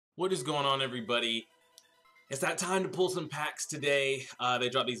What is going on, everybody? It's that time to pull some packs today. They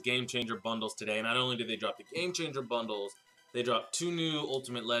dropped these Game Changer bundles today. Not only did they drop the Game Changer bundles, they dropped two new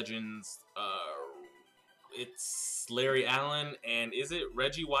Ultimate Legends. It's Larry Allen and is it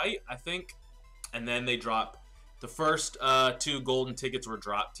Reggie White, I think? And then they dropped the first two golden tickets were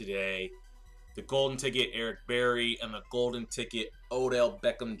dropped today. The golden ticket Eric Berry and the golden ticket Odell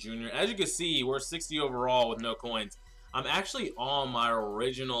Beckham Jr. As you can see, we're 60 overall with no coins. I'm actually on my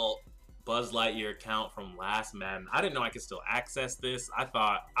original Buzz Lightyear account from last Madden. I didn't know I could still access this. I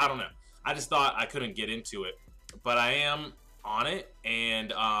don't know. I just thought I couldn't get into it. But I am on it,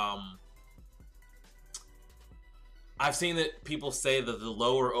 and I've seen that people say that the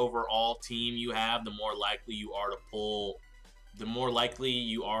lower overall team you have, the more likely you are to pull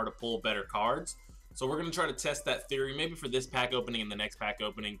better cards. So we're going to try to test that theory, maybe for this pack opening and the next pack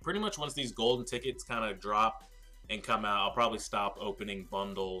opening. Pretty much once these golden tickets kind of drop and come out, I'll probably stop opening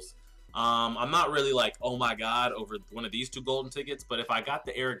bundles. I'm not really like, oh my god, over one of these two golden tickets, but if I got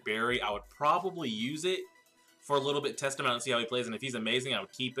the Eric Berry, I would probably use it for a little bit, test him out and see how he plays, and if he's amazing, I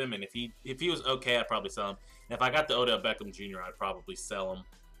would keep him, and if he was okay, I'd probably sell him. And if I got the Odell Beckham Jr., I'd probably sell him.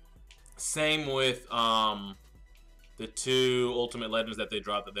 Same with the two Ultimate Legends that they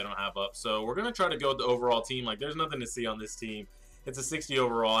dropped that they don't have up. So we're going to try to go with the overall team. Like, there's nothing to see on this team. It's a 60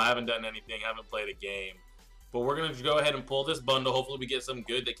 overall. I haven't done anything. I haven't played a game. But we're going to go ahead and pull this bundle. Hopefully we get some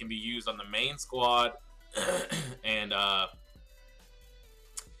good that can be used on the main squad. And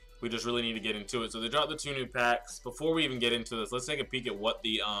we just really need to get into it. So they dropped the two new packs. Before we even get into this, let's take a peek at what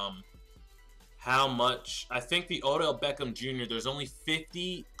the how much. I think the Odell Beckham Jr., there's only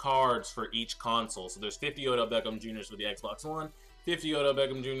 50 cards for each console. So there's 50 Odell Beckham Jr.'s for the Xbox One, 50 Odell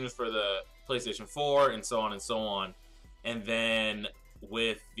Beckham Jr.'s for the PlayStation 4, and so on and so on. And then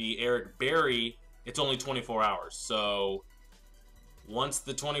with the Eric Berry, it's only 24 hours. So once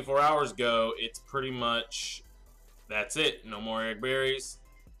the 24 hours go, it's pretty much, that's it. No more Eric Berries.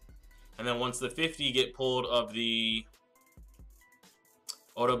 And then once the 50 get pulled of the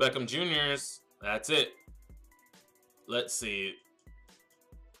Odell Beckham Jr.'s, that's it. Let's see.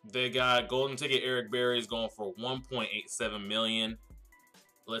 They got golden ticket Eric Berry's going for 1.87 million.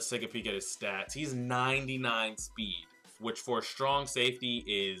 Let's take a peek at his stats. He's 99 speed, which for a strong safety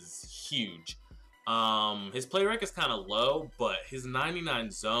is huge. His play rec is kind of low, but his 99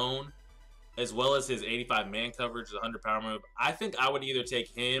 zone, as well as his 85 man coverage, 100 power move, I think I would either take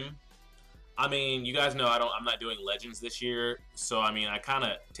him. I mean, you guys know I'm not doing Legends this year, so I mean, I kind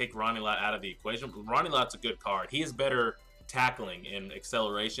of take Ronnie Lott out of the equation. Ronnie Lott's a good card. He is better tackling and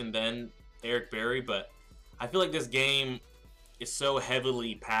acceleration than Eric Berry, but I feel like this game is so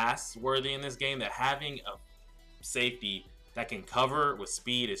heavily pass worthy in this game that having a safety that can cover with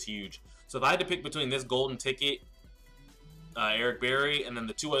speed is huge. So if I had to pick between this golden ticket, Eric Berry, and then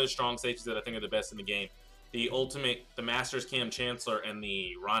the two other strong safeties that I think are the best in the game, the Masters Cam Chancellor and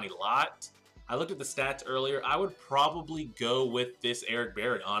the Ronnie Lott, I looked at the stats earlier. I would probably go with this Eric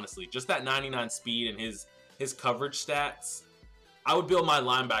Berry, honestly. Just that 99 speed and his coverage stats. I would build my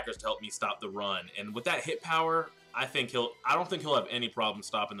linebackers to help me stop the run. And with that hit power, I don't think he'll have any problem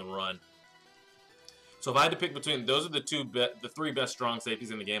stopping the run. So if I had to pick between, those are the three best strong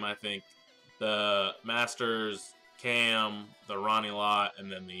safeties in the game, I think. The Masters, Cam, the Ronnie Lott,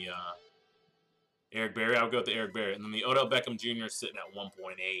 and then the Eric Berry. I would go with the Eric Berry. And then the Odell Beckham Jr. is sitting at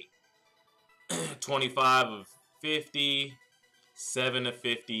 1.8. 25 of 50, 7 of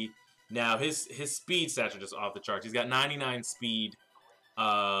 50. Now, his speed stats are just off the charts. He's got 99 speed,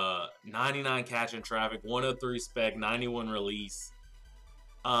 99 catch in traffic, 103 spec, 91 release.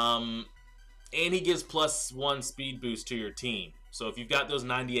 And he gives +1 speed boost to your team. So if you've got those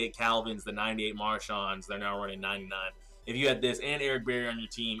 98 Calvins, the 98 Marshans, they're now running 99. If you had this and Eric Berry on your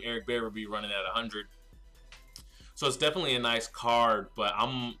team, Eric Berry would be running at 100. So it's definitely a nice card, but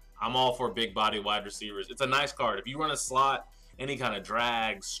I'm all for big body wide receivers. It's a nice card. If you run a slot, any kind of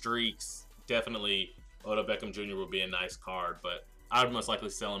drag, streaks, definitely Odell Beckham Jr. would be a nice card, but I would most likely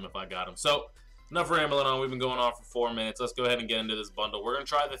sell him if I got him. So enough rambling on. We've been going on for 4 minutes. Let's go ahead and get into this bundle. We're going to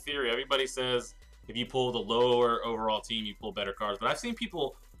try the theory. Everybody says if you pull the lower overall team, you pull better cards. But I've seen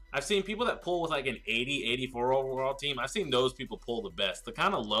people that pull with like an 80, 84 overall team. I've seen those people pull the best. The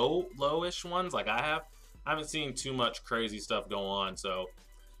kind of lowish ones like I haven't seen too much crazy stuff go on. So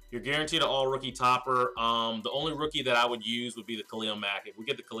you're guaranteed an all-rookie topper. The only rookie that I would use would be the Khalil Mack. If we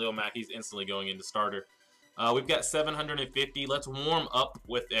get the Khalil Mack, he's instantly going into starter. We've got 750. Let's warm up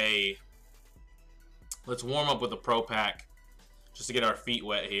with a pro pack just to get our feet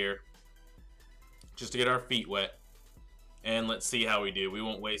wet here. And let's see how we do. We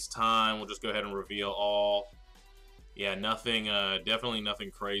won't waste time. We'll just go ahead and reveal all. Yeah, nothing, definitely nothing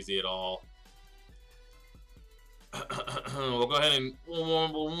crazy at all. We'll go ahead and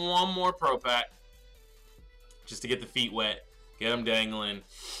one more pro pack just to get the feet wet, get them dangling,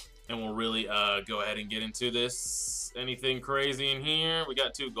 and we'll really go ahead and get into this. Anything crazy in here? We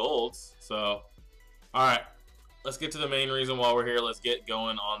got 2 golds, so all right. Let's get to the main reason why we're here. Let's get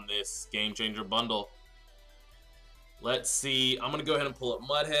going on this Game Changer bundle. Let's see. I'm gonna go ahead and pull up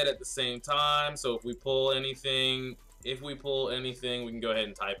Mudhead at the same time. So if we pull anything, we can go ahead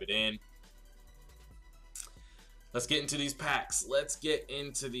and type it in. Let's get into these packs.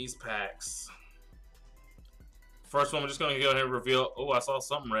 First one, we're just gonna go ahead and reveal. Oh, I saw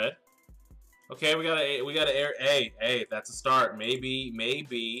something red. Okay, we got a air. Hey, that's a start.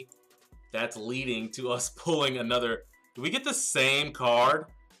 Maybe that's leading to us pulling another. Do we get the same card?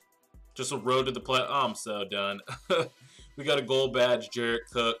 Just a road to the play. Oh, I'm so done. We got a gold badge, Jarrett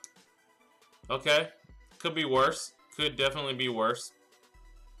Cook. Okay, could be worse. Could definitely be worse.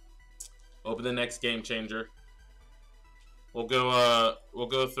 Open the next Game Changer. We'll go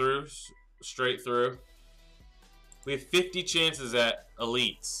through, straight through. We have 50 chances at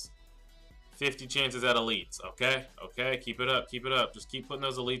elites. 50 chances at elites. Okay, keep it up. Just keep putting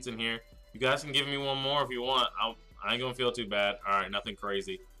those elites in here. You guys can give me one more if you want. I ain't gonna feel too bad. All right, nothing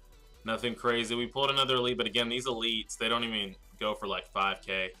crazy. Nothing crazy. We pulled another elite, but again, these elites, they don't even go for like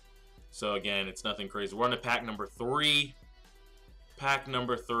 5K. So again, it's nothing crazy. We're on to pack number 3. Pack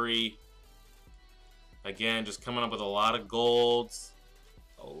number 3. Again, just coming up with a lot of golds.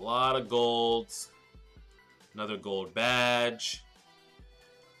 Another gold badge.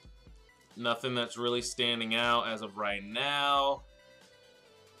 Nothing that's really standing out as of right now.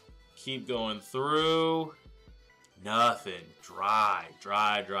 Keep going through. Nothing. Dry.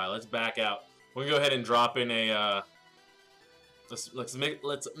 Let's back out. We're gonna go ahead and drop in a let's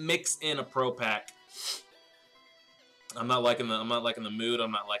mix in a pro pack. I'm not liking the mood.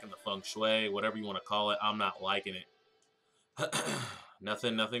 I'm not liking the feng shui, whatever you want to call it. I'm not liking it.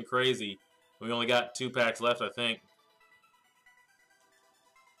 Nothing crazy. We only got 2 packs left, I think.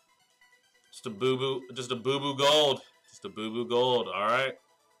 Just a boo-boo gold. Just a boo-boo gold. All right.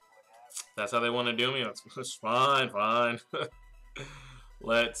 That's how they want to do me. That's fine.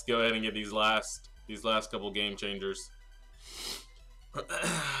 Let's go ahead and get these last couple Game Changers.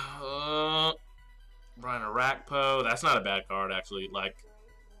 Brian Arakpo. That's not a bad card, actually. Like,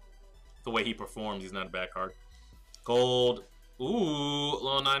 the way he performs, he's not a bad card. Gold. Ooh,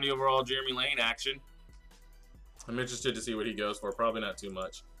 low 90 overall Jeremy Lane action. I'm interested to see what he goes for. Probably not too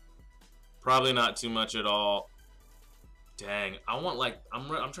much. Probably not too much at all. Dang, I want like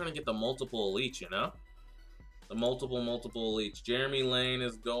I'm trying to get the multiple elites, you know? The multiple elites. Jeremy Lane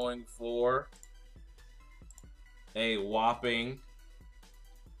is going for a whopping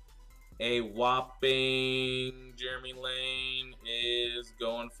Jeremy Lane is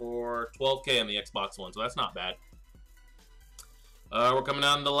going for 12K on the Xbox One, so that's not bad. We're coming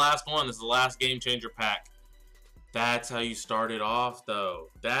down to the last one. This is the last Game Changer pack. That's how you start it off, though.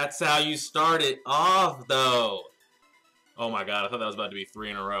 Oh my god, I thought that was about to be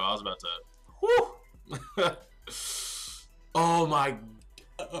 3 in a row. I was about to... Whew! Oh my...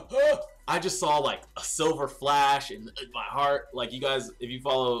 I just saw like a silver flash in my heart. Like, you guys, if you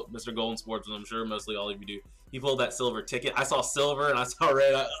follow Mr. Golden Sports, and I'm sure mostly all of you do, he pulled that silver ticket. I saw silver and I saw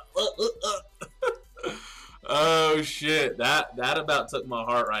red. Oh shit, that about took my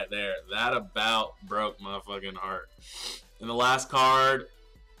heart right there. That about broke my fucking heart. And the last card,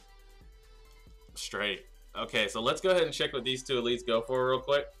 straight. Okay, so let's go ahead and check what these 2 elites go for real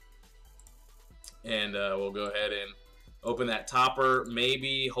quick. And we'll go ahead and open that topper.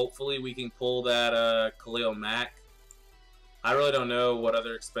 Maybe, hopefully, we can pull that Khalil Mack. I really don't know what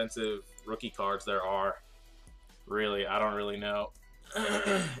other expensive rookie cards there are. Really, I don't really know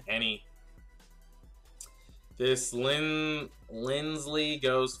any. This Lindsley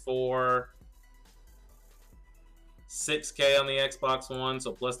goes for 6K on the Xbox One,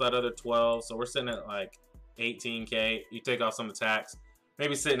 so plus that other 12. So we're sitting at like 18K. You take off some of the tax.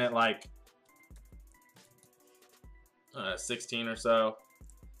 Maybe sitting at like 16 or so.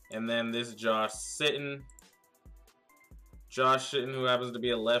 And then this Josh Sitton, who happens to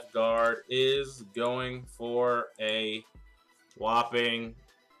be a left guard, is going for a whopping...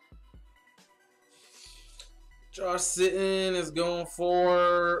 Josh Sitton is going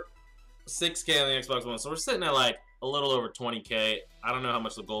for 6K on the Xbox One. So we're sitting at like a little over 20K. I don't know how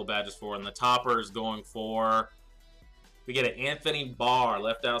much the gold badge is for. And the topper is going for... We get an Anthony Barr,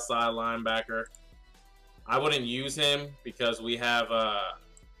 left outside linebacker. I wouldn't use him because we have,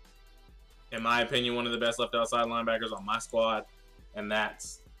 in my opinion, one of the best left outside linebackers on my squad. And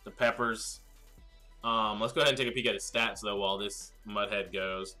that's the Peppers. Let's go ahead and take a peek at his stats though while this Mudhead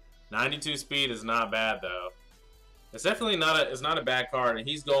goes. 92 speed is not bad though. It's definitely not a bad card, and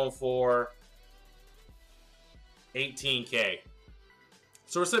he's going for 18K.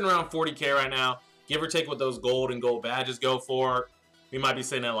 So we're sitting around 40K right now, give or take what those gold and gold badges go for. We might be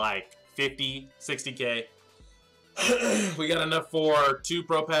sitting at like 50, 60K. We got enough for 2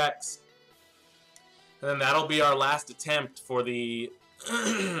 pro packs, and then that'll be our last attempt for the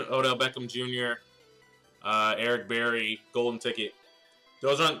Odell Beckham Jr., Eric Berry golden ticket.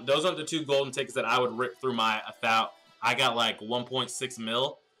 Those aren't the 2 golden tickets that I would rip through my account. I got like 1.6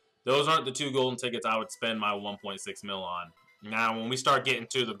 mil. Those aren't the 2 golden tickets I would spend my 1.6 mil on. Now, when we start getting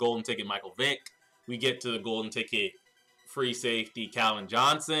to the golden ticket Michael Vick, we get to the golden ticket free safety Calvin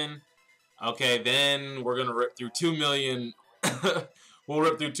Johnson. Okay, then we're gonna rip through 2 million. We'll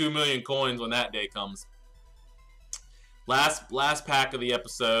rip through 2 million coins when that day comes. Last pack of the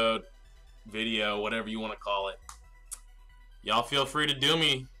episode, video, whatever you want to call it. Y'all feel free to do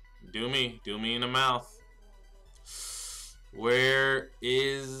me in the mouth. Where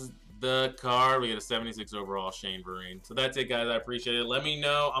is the card? We got a 76 overall Shane Vereen. So that's it, guys. I appreciate it. Let me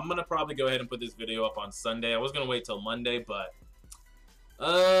know. I'm gonna probably go ahead and put this video up on Sunday. I was gonna wait till Monday, but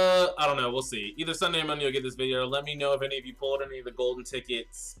I don't know. We'll see. Either Sunday or Monday you'll get this video. Let me know if any of you pulled any of the golden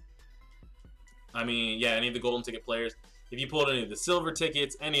tickets. I mean, yeah, any of the golden ticket players. If you pulled any of the silver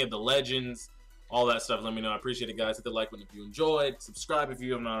tickets, any of the legends, all that stuff, let me know. I appreciate it, guys. Hit the like button if you enjoyed. Subscribe if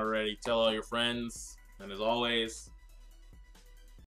you haven't already. Tell all your friends. And as always,